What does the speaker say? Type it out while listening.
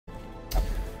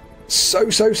So,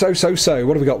 what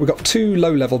have we got? We've got 2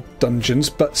 low-level dungeons,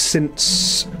 but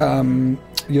since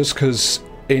Yuzka's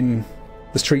in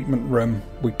the treatment room,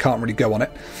 we can't really go on it.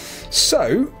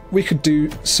 So, we could do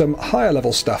some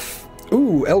higher-level stuff.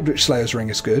 Ooh, Eldritch Slayer's Ring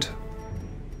is good.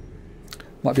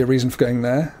 Might be a reason for going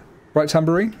there. Right,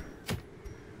 Tambourine?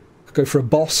 Go for a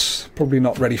boss. Probably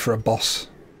not ready for a boss.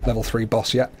 Level 3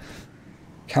 boss yet.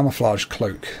 Camouflage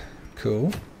Cloak.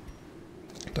 Cool.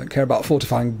 Don't care about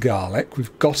Fortifying Garlic.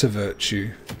 We've got a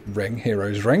Virtue Ring,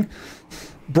 Hero's Ring.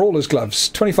 Brawler's Gloves.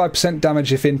 25%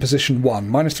 damage if in position 1.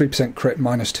 Minus 3% crit,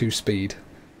 minus 2 speed.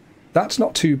 That's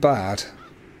not too bad.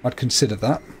 I'd consider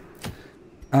that.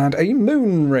 And a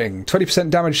Moon Ring. 20%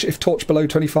 damage if torch below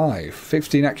 25.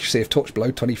 15 accuracy if torch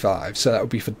below 25. So that would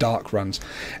be for dark runs.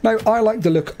 Now, I like the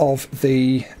look of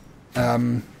the...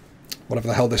 whatever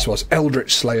the hell this was.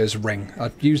 Eldritch Slayer's Ring.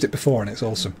 I've used it before and it's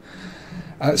awesome.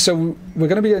 So we're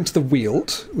going to be into the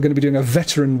Weald. We're going to be doing a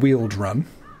veteran Weald run.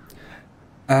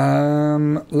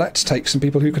 Let's take some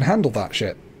people who can handle that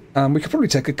shit. We could probably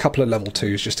take a couple of level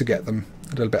 2s just to get them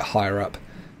a little bit higher up.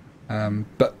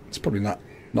 But it's probably not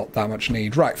that much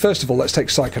need. Right, first of all, let's take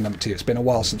Psychonumpty. It's been a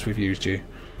while since we've used you.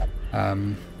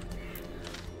 So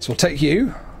we'll take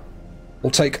you.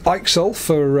 We'll take Ixol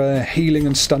for healing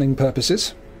and stunning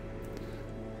purposes.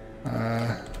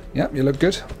 Yeah, you look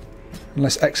good.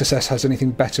 Unless XSS has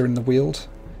anything better in the Weald.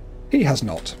 He has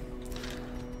not.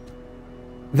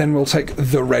 Then we'll take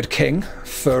the Red King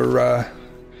for...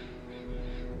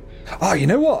 you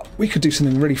know what? We could do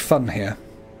something really fun here.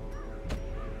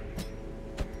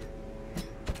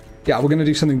 Yeah, we're going to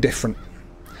do something different.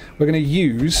 We're going to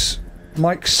use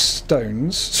Mike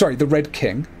Stone's... Sorry, the Red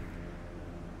King.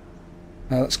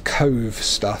 That's Cove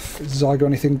stuff. Does Zygo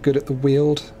anything good at the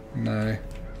Weald? No.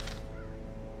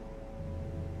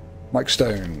 Mike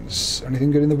Stone's.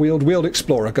 Anything good in the Weald? Weald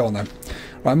Explorer, go on then.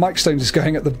 Right, Mike Stone's is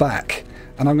going at the back,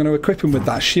 and I'm going to equip him with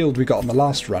that shield we got on the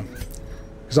last run.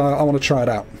 Because I want to try it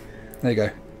out. There you go.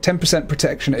 10%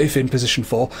 protection if in position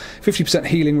 4. 50%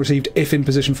 healing received if in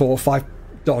position 4. 5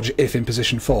 dodge if in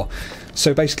position 4.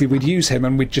 So basically we'd use him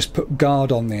and we'd just put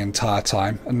guard on the entire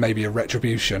time, and maybe a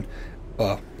retribution.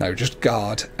 Well, no, just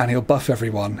guard, and he'll buff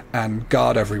everyone and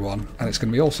guard everyone, and it's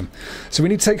going to be awesome. So we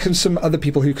need to take some other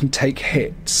people who can take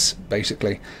hits,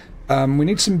 basically. We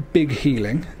need some big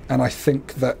healing, and I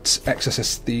think that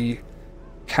XSS, the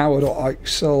Coward or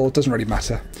Ixol, doesn't really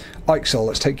matter. Ixol,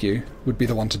 let's take you, would be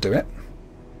the one to do it.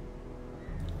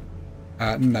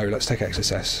 No, let's take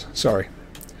XSS. Sorry.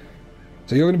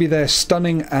 So you're going to be there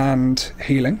stunning and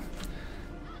healing.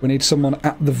 We need someone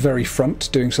at the very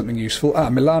front doing something useful.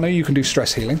 Milano, you can do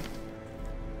stress healing.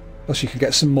 Plus you can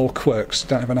get some more quirks.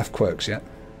 Don't have enough quirks yet.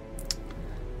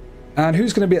 And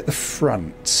who's going to be at the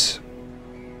front?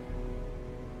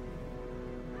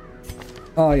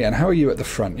 Yeah, and how are you at the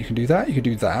front? You can do that, you can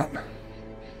do that.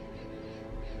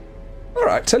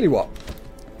 Alright, tell you what.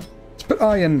 Let's put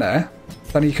in there.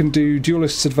 Then he can do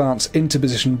Duelist's Advance into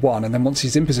position 1, and then once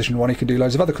he's in position 1 he can do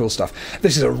loads of other cool stuff.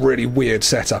 This is a really weird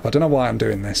setup. I don't know why I'm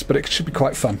doing this, but it should be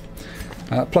quite fun.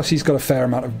 Plus he's got a fair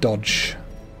amount of dodge,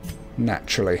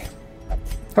 naturally.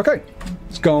 Okay,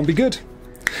 it's gonna be good.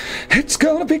 It's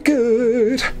gonna be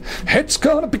good. It's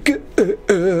gonna be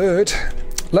good.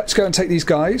 Let's go and take these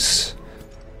guys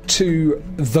to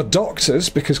the doctors,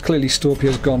 because clearly Storpey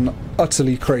has gone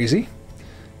utterly crazy.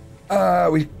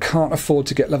 We can't afford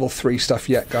to get level 3 stuff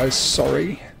yet, guys.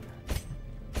 Sorry.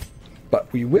 But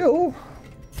we will.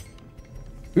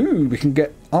 Ooh, we can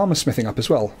get armor smithing up as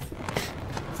well.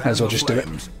 May as well just do it.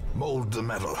 Mold the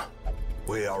metal.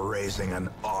 We are raising an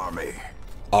army.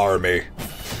 Army.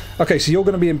 Okay, so you're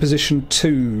going to be in position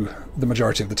 2 the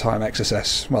majority of the time,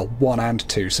 XSS. Well, 1 and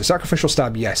 2. So Sacrificial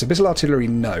Stab, yes. Abyssal Artillery,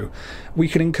 no.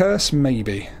 Weakening Curse,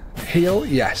 maybe. Heal,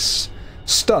 yes.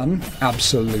 Stun,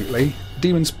 absolutely.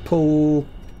 Demon's Pull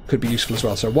could be useful as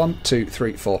well. So 1, 2,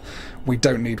 3, 4. We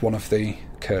don't need one of the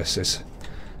curses.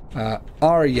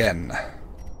 Aryen.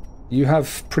 You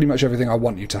have pretty much everything I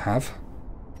want you to have.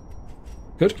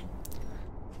 Good.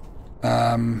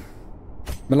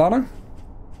 Milano?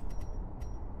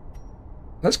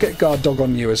 Let's get Guard Dog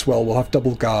on you as well. We'll have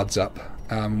double guards up.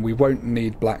 We won't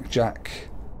need Blackjack.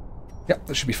 Yep,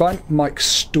 that should be fine. Mike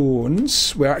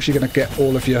Stones. We're actually going to get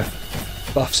all of your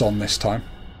buffs on this time.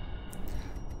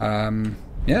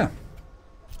 Yeah.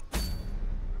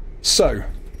 So,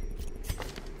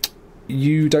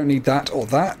 you don't need that or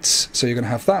that, so you're going to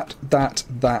have that, that,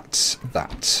 that,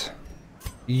 that.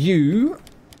 You,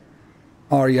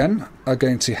 Aryen, are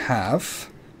going to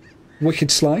have Wicked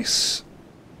Slice,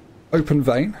 Open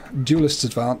Vein, Duelist's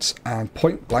Advance, and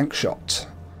Point Blank Shot.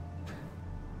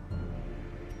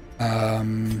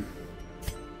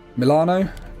 Milano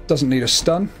doesn't need a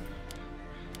stun.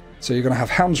 So you're going to have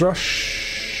Hound's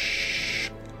Rush,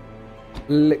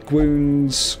 Lick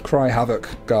Wounds, Cry Havoc,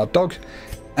 Guard Dog.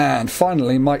 And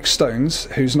finally, Mike Stones,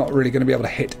 who's not really going to be able to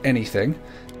hit anything,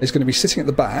 is going to be sitting at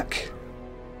the back.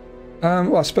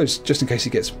 Well, I suppose just in case he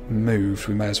gets moved,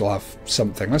 we may as well have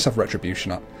something. Let's have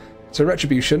Retribution up. So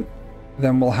Retribution,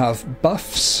 then we'll have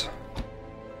buffs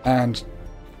and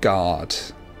guard.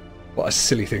 What a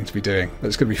silly thing to be doing, but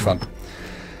it's going to be fun.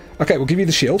 Okay, we'll give you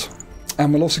the shield,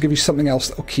 and we'll also give you something else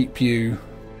that will keep you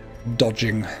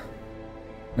dodging.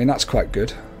 I mean, that's quite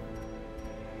good.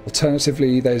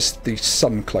 Alternatively, there's the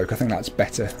Sun Cloak. I think that's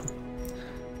better.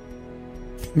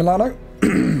 Milano,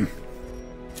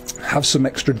 have some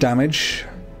extra damage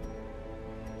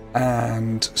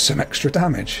and some extra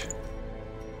damage.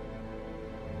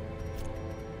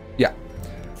 Yeah.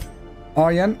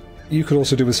 Aryen, you could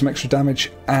also do with some extra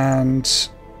damage and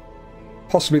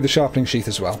possibly the Sharpening Sheath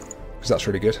as well, because that's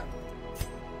really good.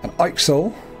 And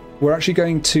Ixol, we're actually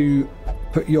going to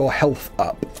put your health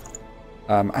up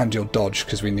and your dodge,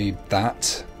 because we need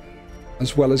that,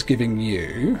 as well as giving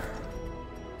you...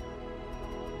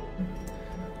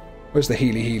 Where's the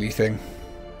healy thing?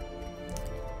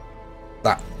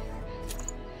 That.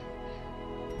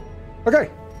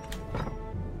 Okay.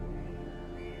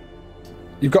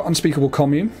 You've got Unspeakable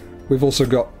Commune. We've also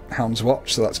got Hound's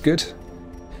Watch, so that's good.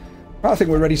 I think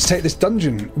we're ready to take this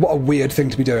dungeon. What a weird thing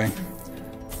to be doing.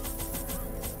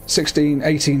 16,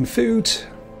 18 food.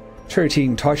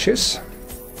 13 Taishis.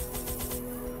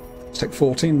 Let's take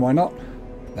 14, why not?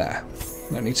 There.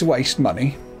 No need to waste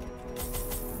money.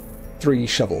 3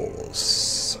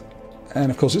 shovels. And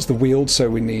of course it's the wield, so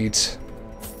we need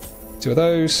 2 of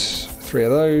those, 3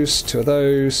 of those, 2 of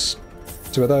those,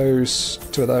 2 of those,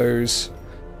 2 of those.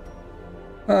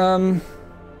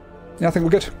 Yeah, I think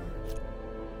we're good.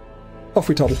 Off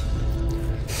we toddle.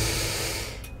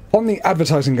 On the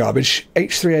advertising garbage,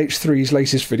 H3H3's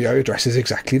latest video addresses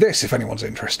exactly this, if anyone's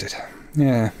interested.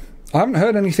 Yeah. I haven't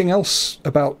heard anything else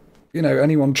about, you know,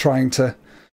 anyone trying to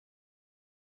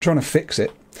fix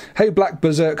it. Hey Black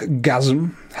Berserk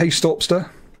Gasm. Hey Storpster.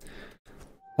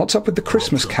 What's up with the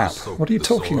Christmas cap? What are you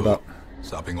talking about?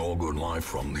 Sapping all good life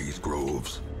from these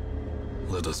groves.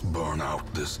 Let us burn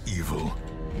out this evil.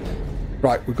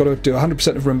 Right, we've got to do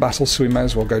 100% of room battles, so we may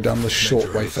as well go down the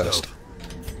short way first.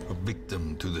 A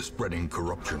victim to the spreading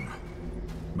corruption.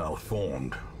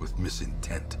 Malformed with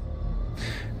misintent.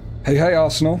 Hey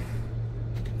Arsenal.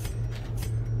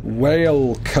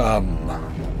 Welcome.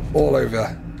 All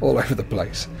over the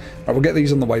place. Right, we'll get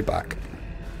these on the way back.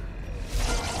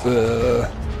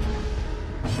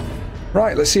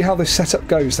 Right, let's see how this setup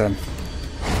goes then.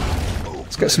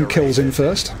 Let's get some kills in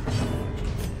first.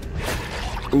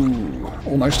 Ooh,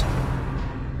 almost.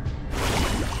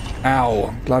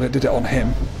 Ow, glad it did it on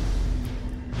him.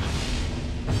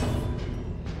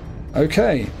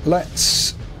 Okay,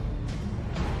 let's...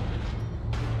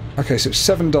 Okay, so it's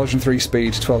 7 dodge and 3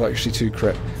 speed, 12 actually 2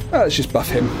 crit. Let's just buff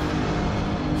him.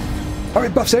 Oh,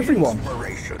 it buffs everyone!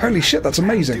 Holy shit, that's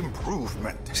amazing.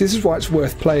 See, this is why it's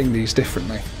worth playing these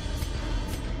differently.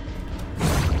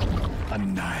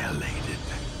 Annihilated.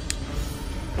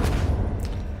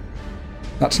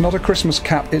 That's not a Christmas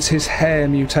cap, it's his hair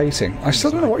mutating. I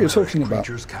still don't know what you're talking about.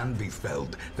 Creatures can be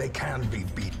felled, they can be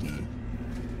beaten.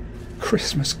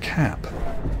 Christmas cap?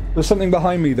 There's something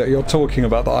behind me that you're talking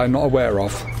about that I'm not aware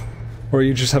of. Or are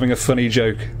you just having a funny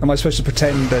joke? Am I supposed to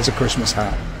pretend there's a Christmas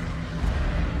hat?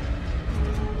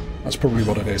 That's probably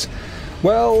what it is.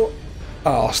 Well,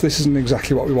 so this isn't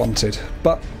exactly what we wanted,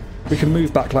 but we can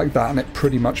move back like that and it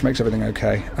pretty much makes everything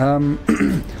okay.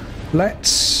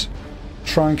 Let's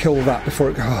try and kill that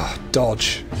before it...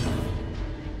 dodge.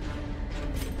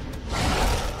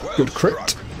 Good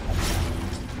crit.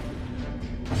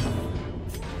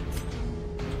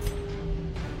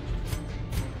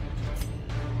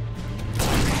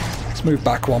 Let's move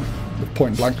back one with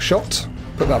point blank shot.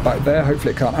 Put that back there,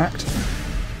 hopefully it can't act.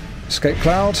 Escape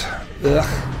cloud. Ugh.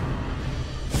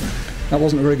 That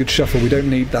wasn't a very good shuffle, we don't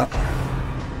need that.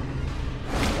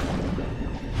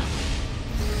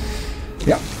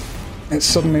 Yeah. It's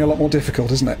suddenly a lot more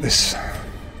difficult, isn't it, this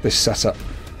setup.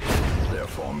 Their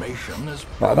formation is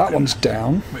right, that one's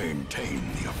down. Maintain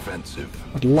the offensive.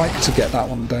 I'd like to get that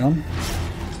one down.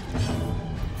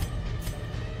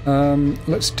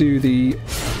 Let's do the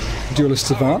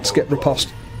Duelist Advance, get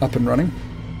Riposte up and running.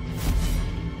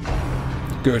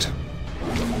 Good.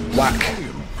 Whack.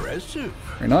 Impressive.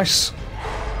 Very nice.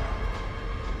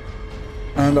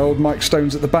 And old Mike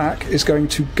Stones at the back is going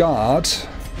to guard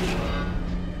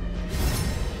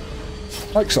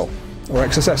Ixol, or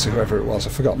XSS, whoever it was,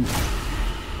 I've forgotten.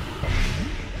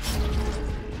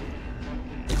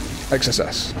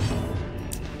 XSS.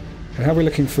 Okay, how are we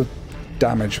looking for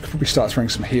damage? We could probably start throwing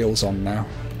some heals on now.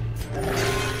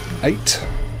 8.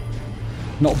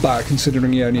 Not bad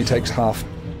considering he only takes half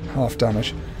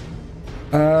damage.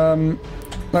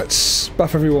 Let's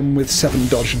buff everyone with 7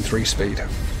 dodge and 3 speed.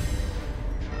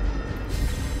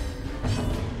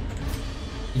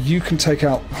 You can take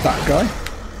out that guy.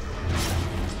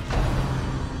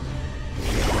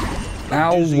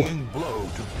 Ow! Dizzying blow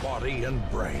to body and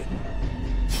brain.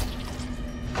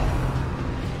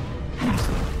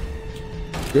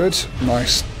 Good,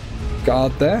 nice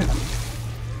guard there.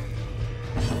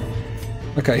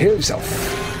 Okay, heal yourself.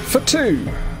 For 2!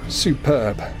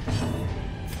 Superb.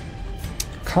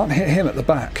 Can't hit him at the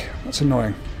back. That's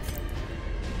annoying.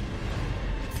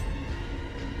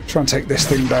 Try and take this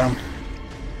thing down.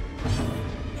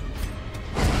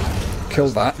 Kill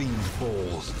that.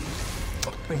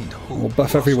 We'll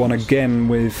buff everyone again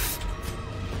with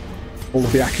all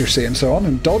of the accuracy and so on,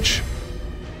 and dodge.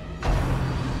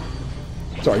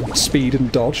 Sorry, speed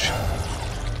and dodge.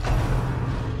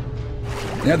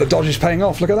 Yeah, the dodge is paying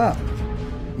off, look at that.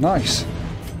 Nice.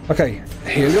 Okay,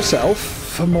 heal yourself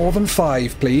for more than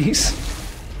 5, please.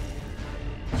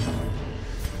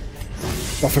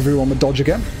 Buff everyone with dodge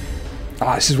again.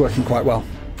 Ah, this is working quite well.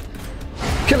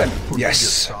 Kill him! Yes!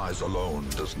 Size alone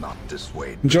does not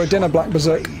dissuade. Enjoy dinner, Black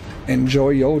Berserk. Enjoy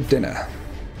your dinner.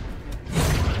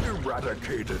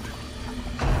 Eradicated.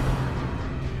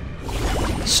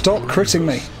 Stop critting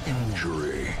me.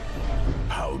 Injury.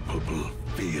 Palpable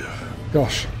fear.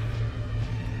 Gosh.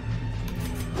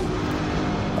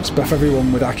 Let's buff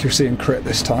everyone with accuracy and crit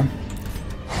this time.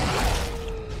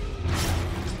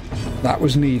 That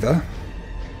was neither.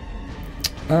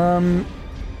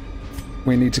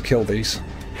 We need to kill these.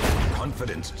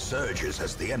 Confidence surges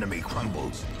as the enemy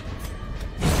crumbles.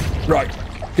 Right,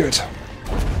 good.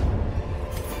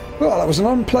 Well, that was an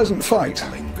unpleasant fight.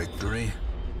 Victory,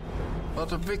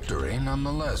 but a victory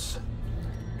nonetheless.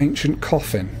 Ancient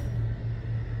coffin.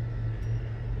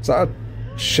 Is that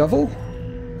a shovel?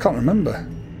 Can't remember.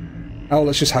 Oh,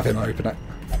 let's just have him open it.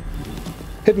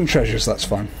 Hidden treasures, that's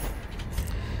fine.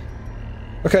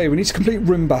 Okay, we need to complete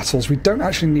room battles. We don't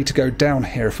actually need to go down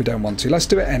here if we don't want to. Let's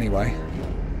do it anyway.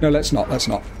 No, let's not, let's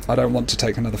not. I don't want to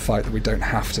take another fight that we don't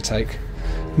have to take.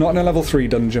 Not in a level 3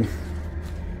 dungeon.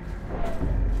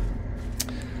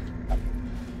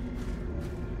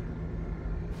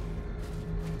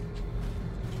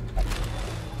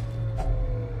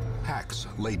 Hacks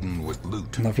laden with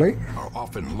loot Lovely. are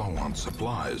often low on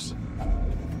supplies.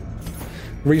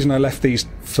 The reason I left these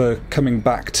for coming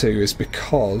back to is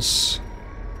because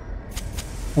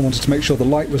I wanted to make sure the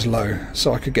light was low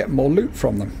so I could get more loot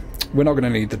from them. We're not going to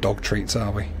need the dog treats,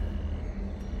 are we?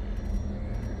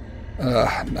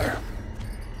 No.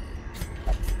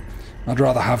 I'd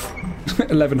rather have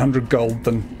 1100 gold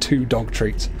than 2 dog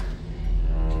treats.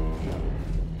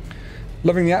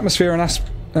 Loving the atmosphere and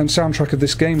soundtrack of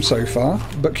this game so far,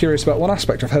 but curious about one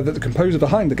aspect. I've heard that the composer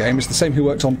behind the game is the same who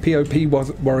worked on POP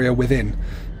Warrior Within.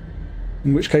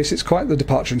 In which case it's quite the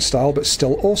departure in style, but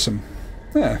still awesome.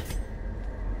 Yeah.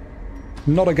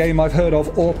 Not a game I've heard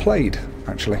of or played,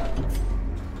 actually.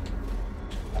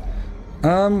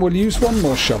 We'll use one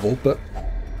more shovel, but...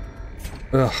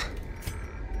 Ugh.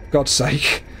 God's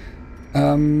sake.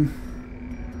 Let's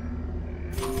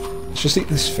just eat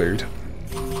this food.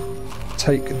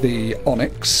 Take the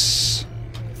onyx.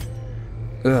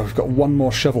 Ugh, we've got one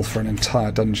more shovel for an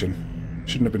entire dungeon.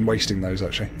 Shouldn't have been wasting those,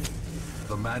 actually.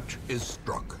 The match is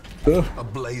struck. Ugh. A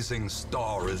blazing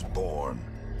star is born.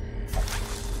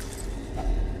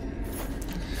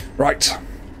 Right.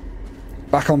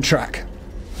 Back on track.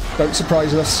 Don't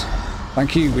surprise us.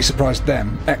 Thank you, we surprised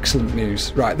them. Excellent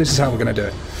news. Right, this is how we're going to do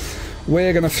it.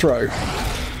 We're going to throw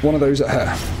one of those at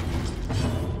her.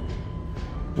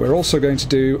 We're also going to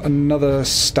do another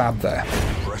stab there.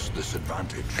 Press this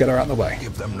advantage. Get her out of the way.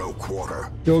 Give them no quarter.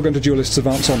 You're going to duelist's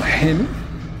advance on him.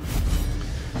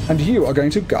 And you are going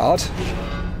to guard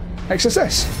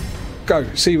XSS. Go,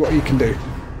 see what you can do.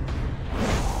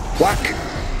 Whack.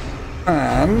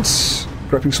 And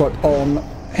gripping swipe on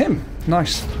him.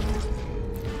 Nice.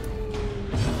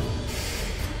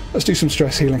 Let's do some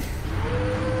stress healing.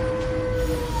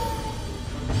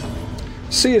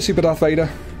 See ya, Super Darth Vader.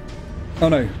 Oh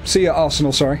no, see ya,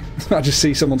 Arsenal, sorry. I just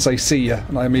see someone say see ya,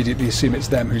 and I immediately assume it's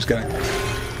them who's going.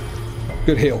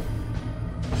 Good heal.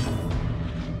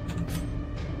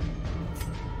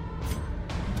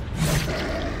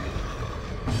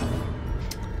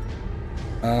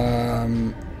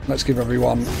 Let's give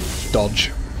everyone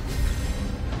dodge.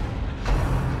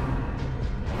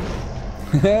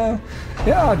 Yeah,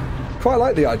 Quite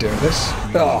like the idea of this.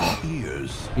 Oh,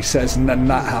 Ears. he says, and then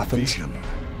that happens. Vision.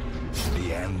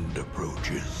 The end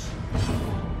approaches.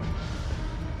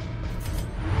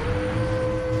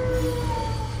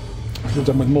 Could have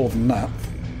done with more than that.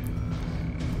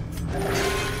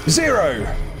 0!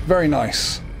 Very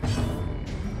nice.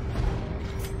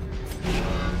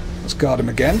 Let's guard him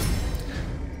again.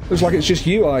 Looks like it's just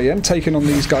you, Ian, taking on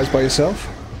these guys by yourself.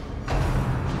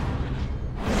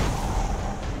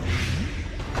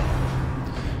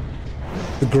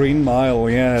 The Green Mile,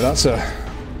 yeah, that's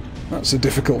a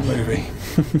difficult movie.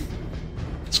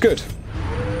 It's good.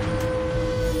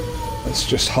 It's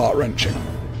just heart-wrenching.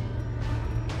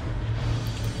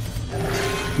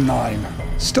 9.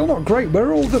 Still not great. Where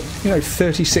are all the,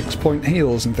 36-point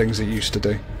heals and things it used to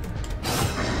do?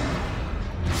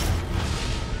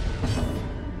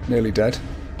 Nearly dead.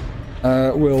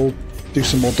 We'll do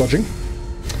some more dodging.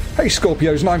 Hey,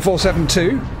 Scorpios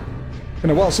 9472. Been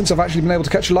a while since I've actually been able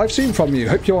to catch a live stream from you.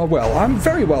 Hope you are well. I'm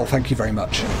very well, thank you very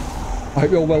much. I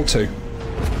hope you're well too.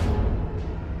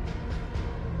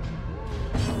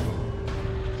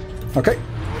 Okay.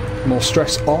 More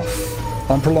stress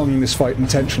off. I'm prolonging this fight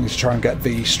intentionally to try and get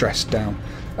the stress down.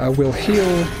 We'll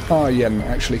heal Arjen,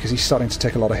 actually, because he's starting to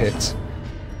take a lot of hits.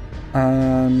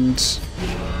 And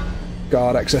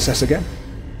guard XSS again.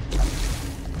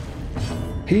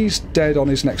 He's dead on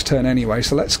his next turn anyway,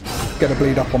 so let's get a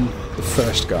bleed up on the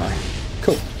first guy.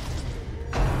 Cool.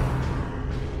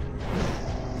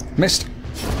 Missed.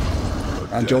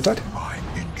 And you're dead.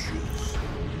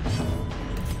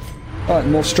 Alright,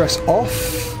 more stress off,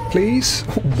 please.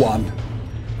 1.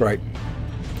 Great.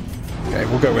 Okay,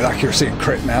 we'll go with accuracy and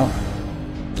crit now.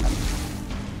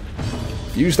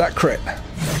 Use that crit.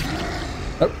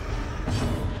 Nope.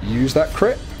 Use that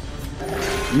crit.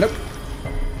 Nope.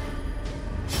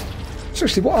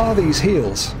 Seriously, what are these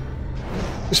heals?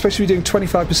 You're supposed to be doing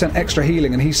 25% extra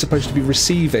healing and he's supposed to be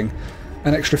receiving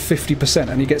an extra 50%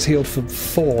 and he gets healed for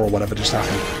 4 or whatever just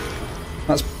happened.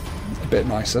 That's a bit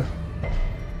nicer.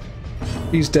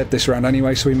 He's dead this round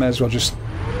anyway, so we may as well just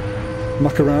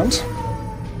muck around.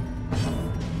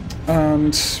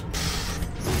 And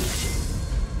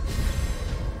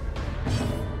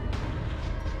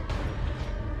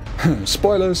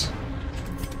spoilers.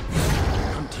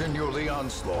 Continue the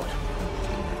onslaught.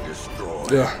 Destroy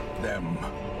them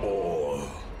all.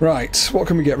 Right, what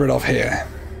can we get rid of here?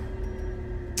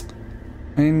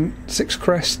 I mean, 6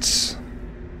 crests.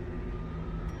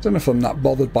 Don't know if I'm that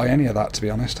bothered by any of that, to be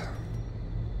honest.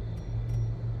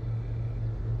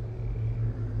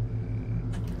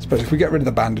 But if we get rid of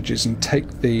the bandages and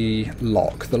take the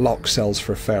lock sells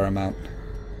for a fair amount.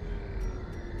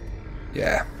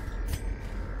 Yeah.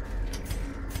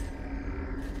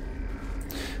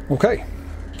 Okay.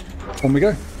 On we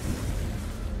go.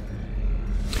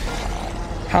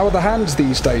 How are the hands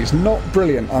these days? Not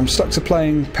brilliant. I'm stuck to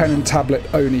playing pen and tablet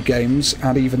only games,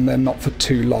 and even then not for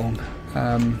too long.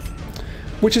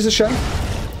 Which is a shame.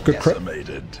 Good crit.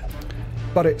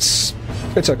 But it's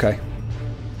okay.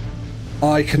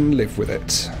 I can live with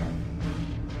it.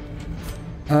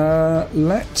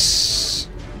 Let's...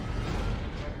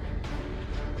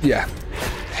 yeah,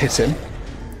 hit him.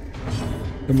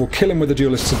 Then we'll kill him with the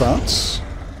Duelist's Advance.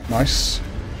 Nice.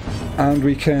 And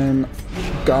we can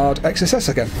guard XSS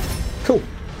again. Cool.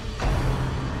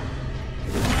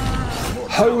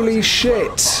 Holy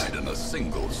shit!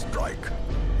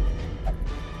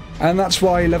 And that's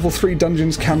why level 3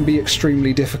 dungeons can be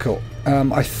extremely difficult.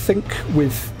 I think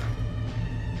with...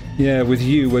 yeah, with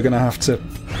you, we're going to have to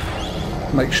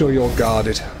make sure you're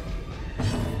guarded.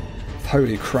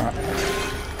 Holy crap.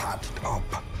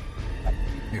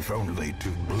 If only to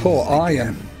poor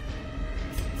Iron.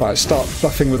 Right, start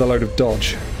buffing with a load of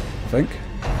dodge, I think.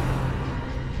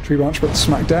 Tree branch, but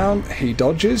smack down. He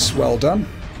dodges. Well done.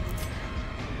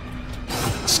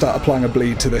 Start applying a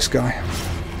bleed to this guy.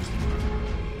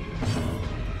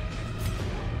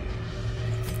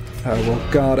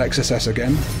 We'll guard XSS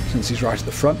again, since he's right at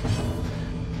the front.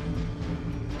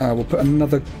 We'll put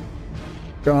another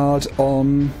guard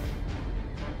on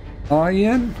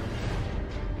Ian.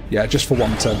 Yeah, just for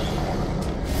 1 turn.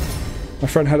 My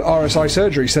friend had RSI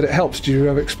surgery, said it helps. Did you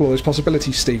ever explore those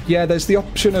possibilities, Steve? Yeah, there's the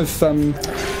option of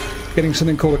getting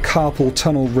something called a carpal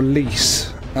tunnel release,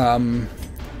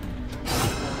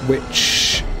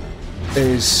 which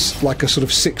is like a sort of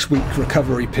 6-week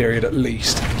recovery period at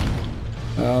least.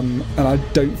 And I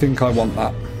don't think I want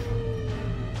that.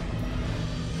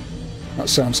 That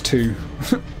sounds too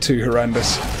too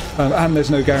horrendous. And there's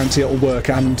no guarantee it'll work,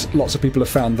 and lots of people have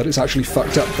found that it's actually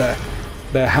fucked up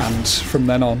their hands from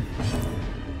then on.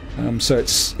 So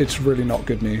it's really not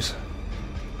good news.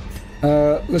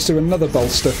 Let's do another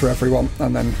bolster for everyone,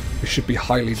 and then we should be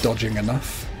highly dodging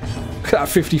enough. Look at that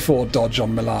 54 dodge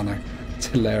on Milano. It's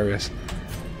hilarious.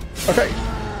 Okay.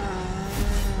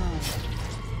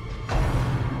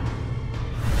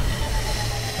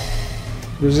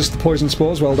 Resist the poison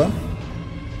spores, well done.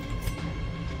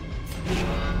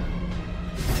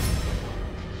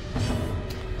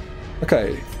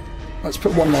 Okay, let's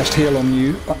put one last heal on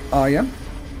you, Ian.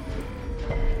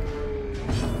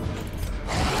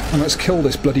 And let's kill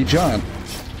this bloody giant.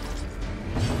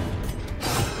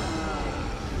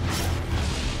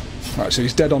 Right, so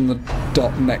he's dead on the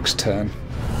dot next turn.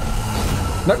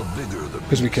 Nope,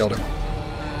 because we killed him.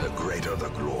 The greater the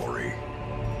glory.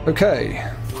 Okay.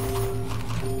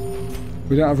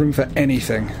 We don't have room for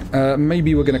anything.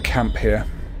 Maybe we're going to camp here.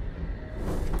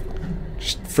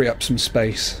 Just free up some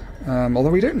space. Although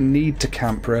we don't need to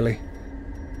camp, really.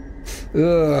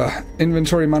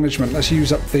 Inventory management. Let's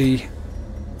use up the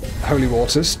holy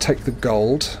waters, take the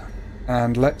gold,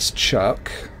 and let's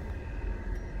chuck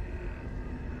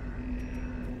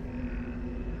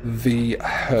the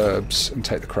herbs and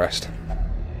take the crest.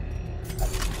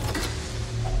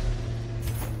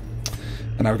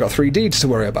 And now we've got 3 deeds to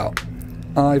worry about.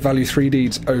 I value 3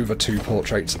 deeds over 2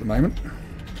 portraits at the moment.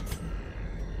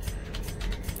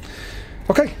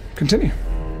 Okay, continue.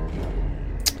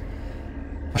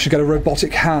 I should get a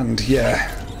robotic hand,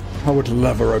 yeah. I would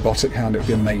love a robotic hand, it would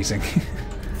be amazing.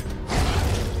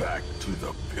 Back to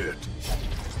the pit.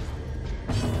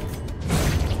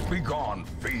 Be gone,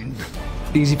 fiend.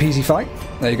 Easy peasy fight.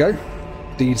 There you go.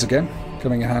 Deeds again.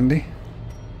 Coming in handy.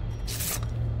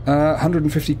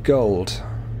 150 gold.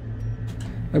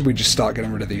 Maybe we just start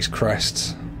getting rid of these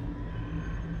crests.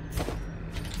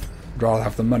 I'd rather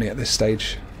have the money at this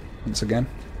stage. Once again.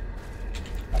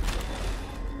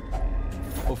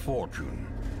 A fortune.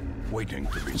 Waiting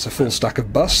to be. It's a full stack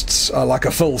of busts. I like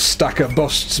a full stack of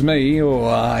busts, me. Oh,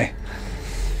 aye.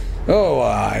 Oh,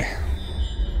 aye.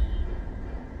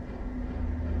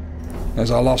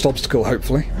 There's our last obstacle,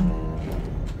 hopefully.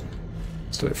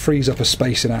 So it frees up a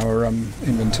space in our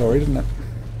inventory, doesn't it?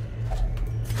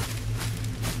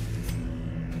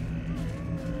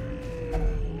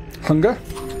 Hunger.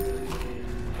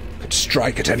 Could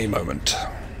strike at any moment.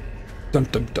 Dun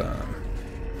dun dun.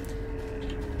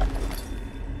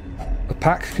 A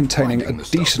pack containing a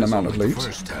decent amount of loot.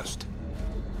 First test.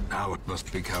 Now it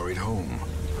must be carried home.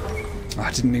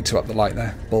 I didn't need to up the light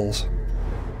there. Balls.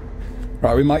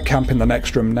 Right, we might camp in the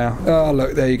next room now. Oh,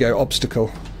 look, there you go.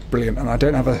 Obstacle. Brilliant. And I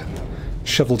don't have a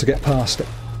shovel to get past it.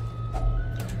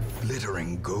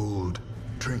 Glittering gold,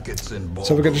 trinkets and balls.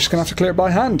 So we're just going to have to clear it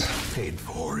by hand. Paid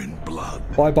for in blood.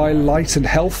 Bye-bye light and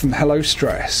health and hello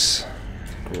stress.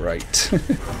 Great.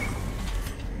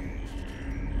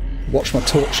 Watch my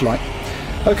torchlight.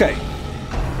 Okay.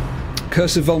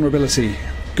 Curse of vulnerability.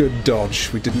 Good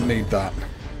dodge. We didn't need that.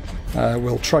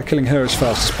 We'll try killing her as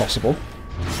fast as possible.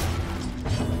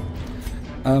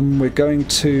 We're going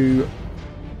to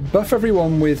buff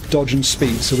everyone with dodge and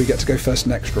speed so we get to go first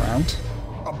next round.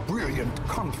 A brilliant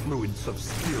confluence of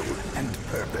skill and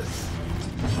purpose.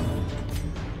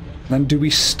 Then do we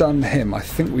stun him? I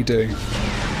think we do.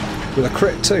 With a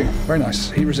crit too. Very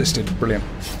nice. He resisted. Brilliant.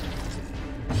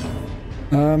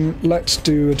 Let's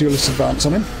do a duelist advance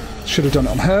on him. Should have done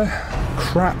it on her.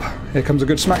 Crap. Here comes a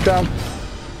good smackdown.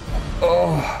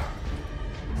 Oh.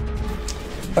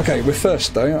 Okay, we're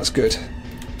first though. That's good.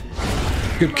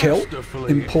 Good kill.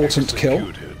 Important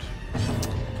kill.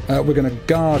 We're going to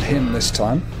guard him this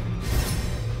time.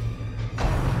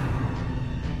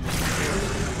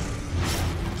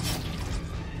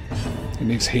 He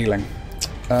needs healing.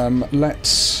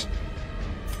 Let's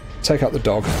take out the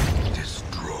dog.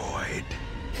 Destroyed.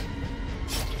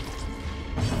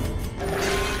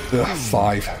 Ugh,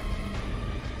 5.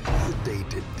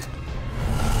 Sedated.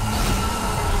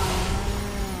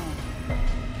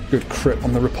 Good crit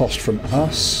on the riposte from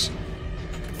us.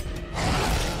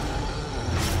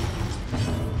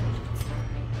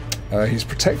 He's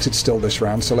protected still this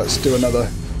round, so let's do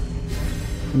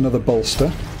another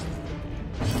bolster.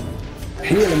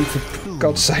 Heal him for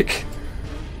God's sake.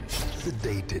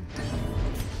 Sedated.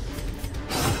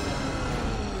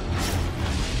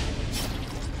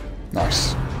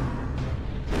 Nice.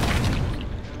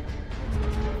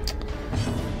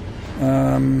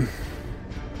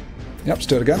 Yep, let's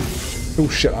do it again. Oh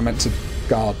shit, I meant to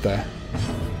guard there.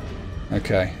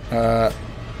 Okay. That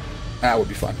would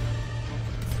be fine.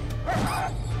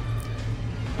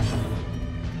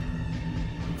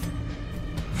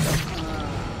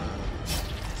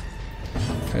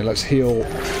 Okay, let's heal.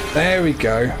 There we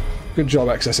go. Good job,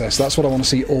 XSS. That's what I want to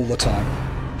see all the time.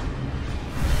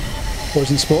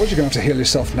 Poison spores, you're going to have to heal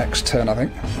yourself next turn, I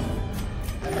think.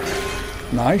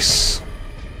 Nice.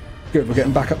 Good, we're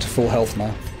getting back up to full health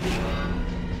now.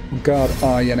 Guard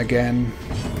Arjen again.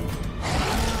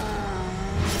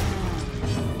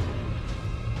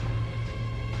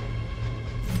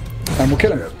 And we'll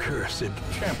kill him. Cursed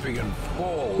champion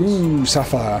falls. Ooh,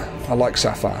 Sapphire. I like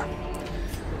Sapphire.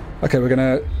 Okay, we're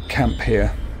going to camp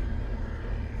here.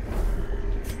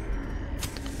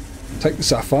 Take the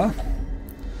Sapphire.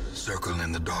 Circle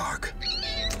in the dark.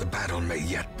 The battle may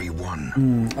yet be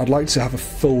won. I'd like to have a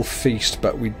full feast,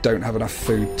 but we don't have enough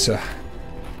food to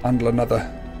handle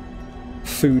another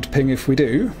food ping if we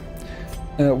do.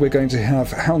 We're going to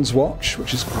have Hound's Watch,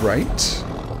 which is great.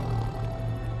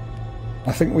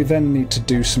 I think we then need to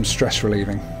do some stress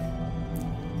relieving.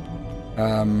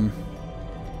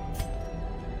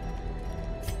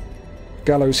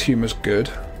 Gallows Humour's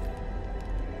good.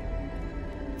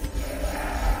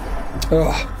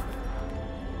 Ugh.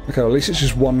 Okay, well, at least it's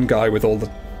just one guy with all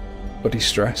the bloody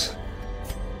stress.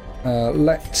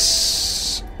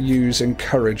 Let's use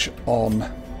Encourage on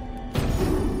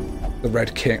the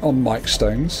Red King, on Mike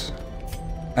Stones.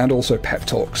 And also Pep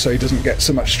Talk, so he doesn't get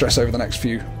so much stress over the next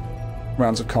few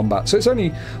rounds of combat. So it's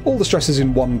only, all the stress is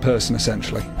in one person,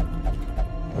 essentially.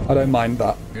 I don't mind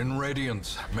that. In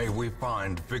Radiance, may we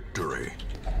find victory.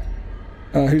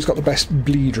 Who's got the best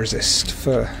bleed resist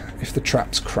for if the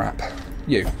trap's crap?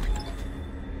 You.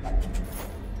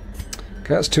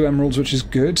 Okay, that's 2 emeralds, which is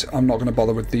good. I'm not going to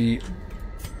bother with the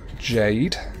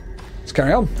jade. Let's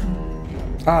carry on.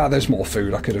 Ah, there's more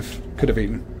food I could have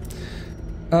eaten.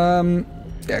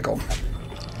 Yeah, go on.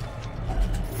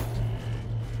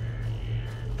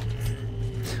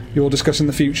 You're discussing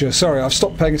the future. Sorry, I've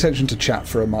stopped paying attention to chat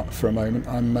for a moment.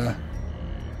 I'm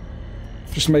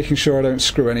just making sure I don't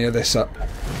screw any of this up,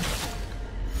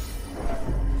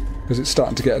 because it's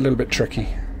starting to get a little bit tricky.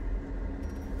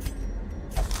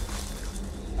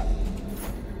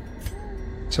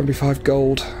 $75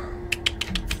 gold.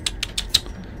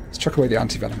 Let's chuck away the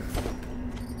anti-venom.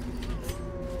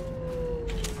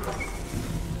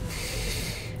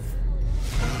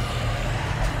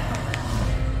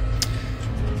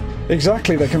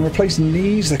 Exactly, they can replace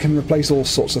knees, they can replace all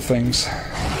sorts of things.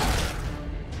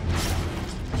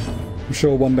 I'm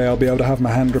sure one day I'll be able to have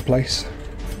my hand replaced.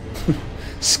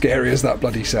 Scary as that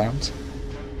bloody sounds.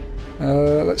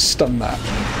 Let's stun that.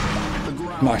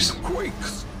 Nice.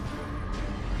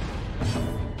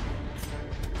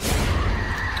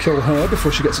 Kill her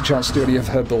before she gets a chance to do any of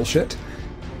her bullshit.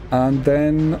 And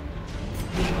then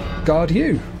guard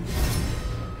you.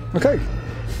 Okay.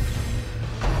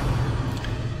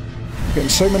 Getting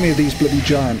so many of these bloody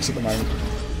giants at the moment.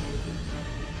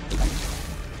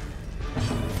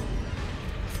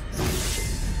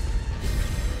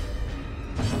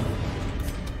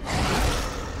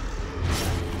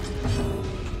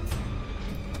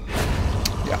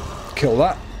 Yeah, kill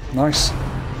that. Nice.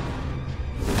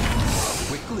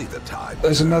 Quickly the tide.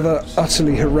 There's another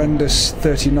utterly horrendous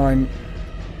 39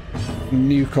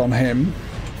 nuke on him.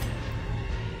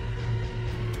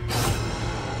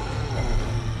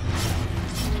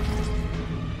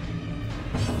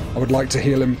 I would like to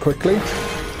heal him quickly.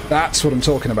 That's what I'm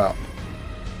talking about.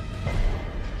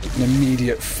 An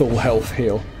immediate full health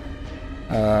heal.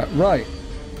 Right.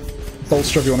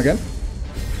 Bolster everyone again.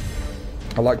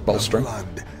 I like bolstering.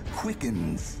 Blood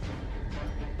quickens.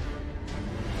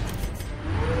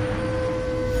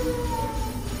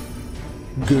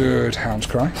 Good Hound's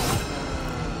Cry.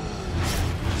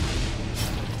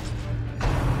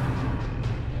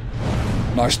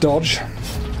 Nice dodge.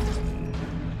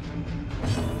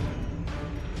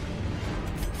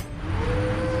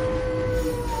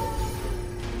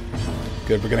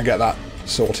 Good, we're going to get that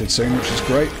sorted soon, which is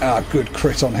great. Ah, good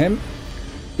crit on him.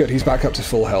 Good, he's back up to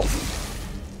full health.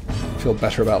 Feel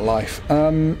better about life.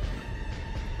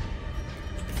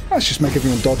 Let's just make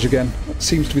everyone dodge again. That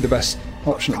seems to be the best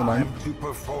option at the moment. To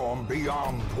perform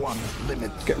beyond one's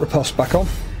limits. Get Riposte back on.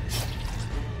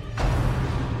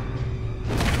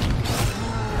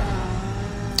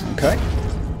 Okay.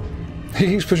 He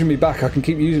keeps pushing me back. I can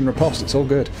keep using Riposte. It's all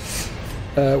good.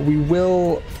 We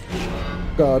will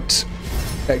guard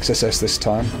XSS this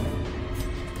time.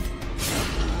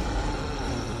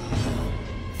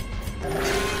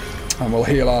 And we'll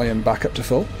heal Alien back up to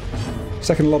full.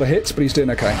 Second a lot of hits, but he's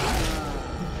doing okay.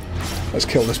 Let's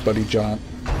kill this bloody giant.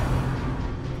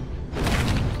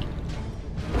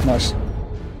 Nice.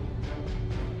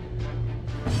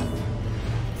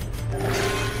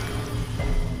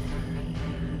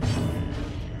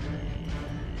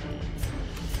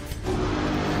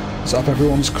 Let's up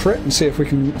everyone's crit and see if we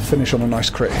can finish on a nice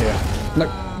crit here. Nope.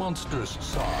 Monster monstrous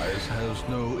size has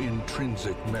no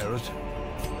intrinsic merit,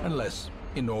 unless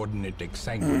inordinate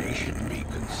exsanguination be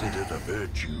considered a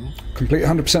virtue. Complete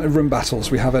 100% of room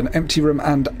battles. We have an empty room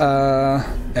and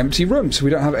empty room, so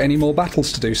we don't have any more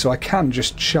battles to do, so I can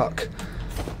just chuck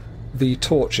the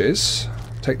torches,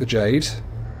 take the jade,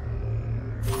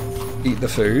 eat the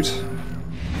food.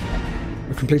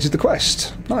 We've completed the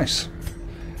quest. Nice.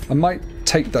 I might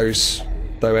take those,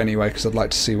 though, anyway, because I'd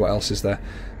like to see what else is there.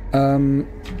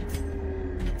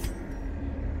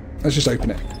 Let's just open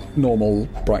it. Normal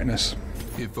brightness.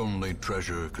 If only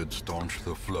treasure could staunch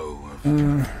the flow of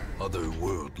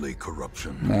otherworldly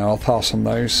corruption. Now I'll pass on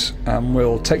those, and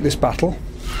we'll take this battle.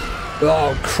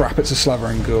 Oh crap! It's a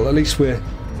slavering ghoul. At least we're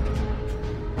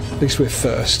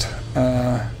first.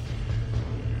 Right,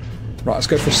 let's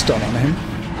go for a stun on him.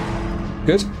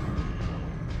 Good.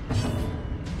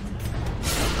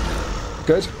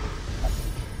 Good.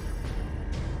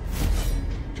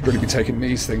 Should really be taking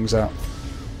these things out.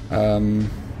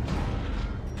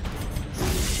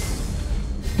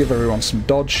 Give everyone some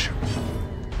dodge.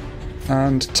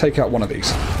 And take out one of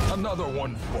these. Another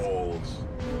one falls.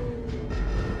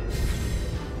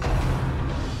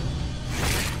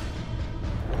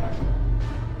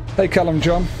 Hey Callum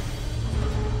John.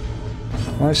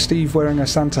 Why is Steve wearing a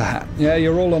Santa hat? Yeah,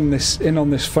 you're all on this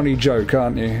funny joke,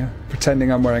 aren't you?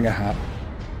 Pretending I'm wearing a hat.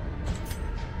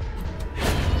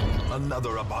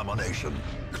 Another abomination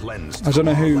cleansed. I don't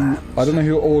know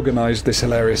who organised this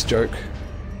hilarious joke.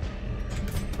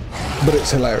 But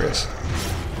it's hilarious.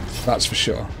 That's for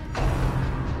sure.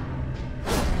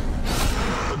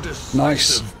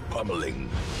 Nice. Pummeling.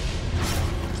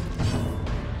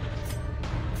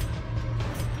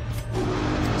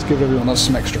 Let's give everyone else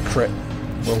some extra crit.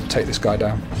 We'll take this guy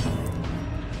down.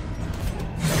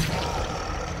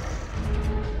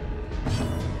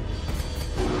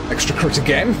 Extra crit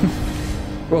again.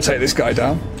 We'll take this guy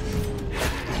down.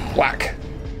 Whack.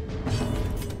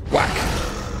 Whack.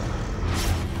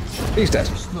 He's dead.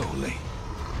 Slowly,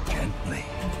 gently.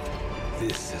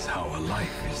 This is how a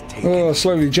life is taken. Oh,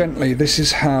 slowly, gently. This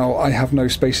is how I have no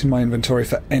space in my inventory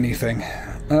for anything.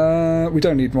 We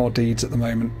don't need more deeds at the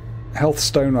moment. Health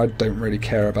stone I don't really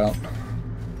care about.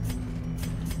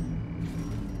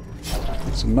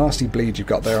 Some nasty bleed you've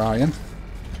got there, Aryan.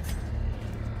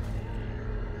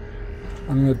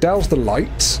 I'm going to douse the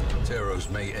light.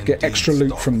 Get extra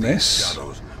loot from this.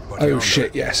 Oh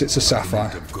shit, yes, it's a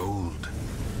sapphire.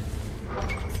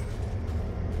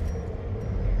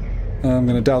 I'm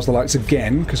going to douse the lights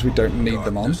again, because we don't need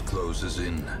them on. Closes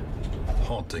in,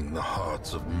 haunting the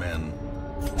hearts of men.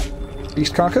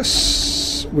 East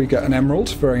Carcass. We get an emerald.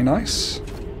 Very nice.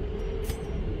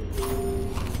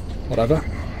 Whatever.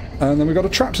 And then we've got a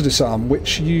trap to disarm,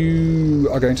 which you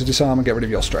are going to disarm and get rid of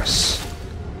your stress.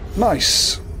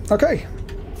 Nice. Okay.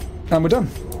 And we're done.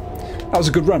 That was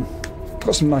a good run.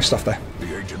 Got some nice stuff there.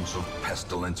 The agents of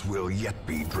pestilence will yet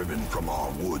be driven from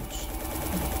our woods.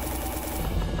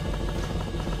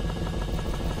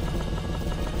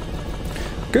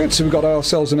 Good, so we've got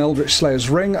ourselves an Eldritch Slayer's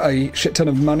ring, a shit ton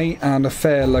of money, and a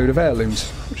fair load of heirlooms,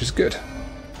 which is good.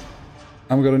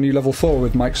 And we've got a new level 4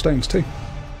 with Mike Stones too.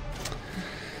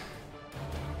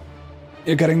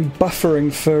 You're getting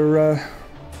buffering for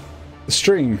the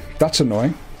stream. That's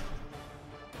annoying.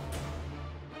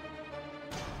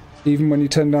 Even when you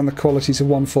turn down the quality to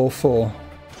 144,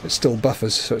 it still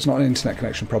buffers, so it's not an internet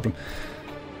connection problem.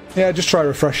 Yeah, just try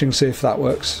refreshing, see if that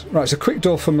works. Right, it's a quick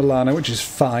door for Milano, which is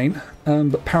fine,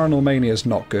 but Paranormania is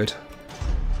not good.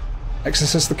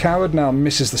 Exorcist the Coward now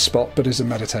misses the spot, but is a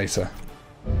meditator.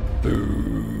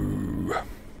 Boo.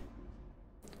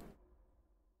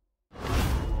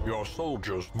 Your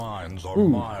soldiers' minds are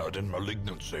mired in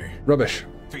malignancy. Rubbish.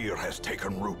 Fear has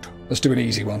taken root. Let's do an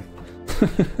easy one.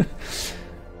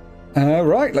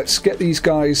 Right, let's get these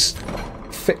guys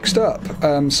fixed up.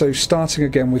 So starting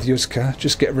again with Yuzka,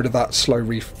 just get rid of that slow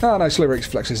reef. Oh no, slow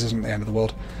reflexes isn't the end of the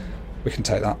world. We can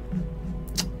take that.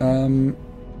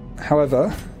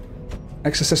 However,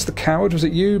 Exorcist the Coward, was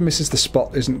it you? Misses the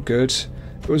spot isn't good.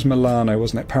 It was Milano,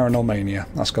 wasn't it? Paranormania.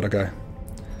 That's got to go.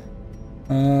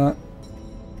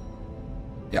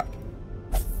 Yeah.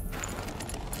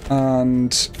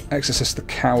 And Exorcist the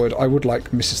Coward, I would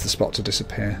like Misses the Spot to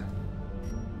disappear.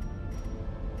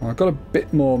 Well, I've got a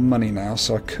bit more money now,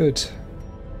 so I could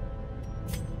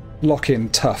lock in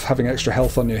tough. Having extra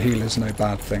health on your healer is no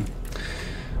bad thing.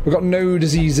 We've got no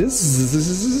diseases,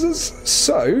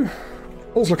 so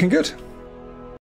all's looking good.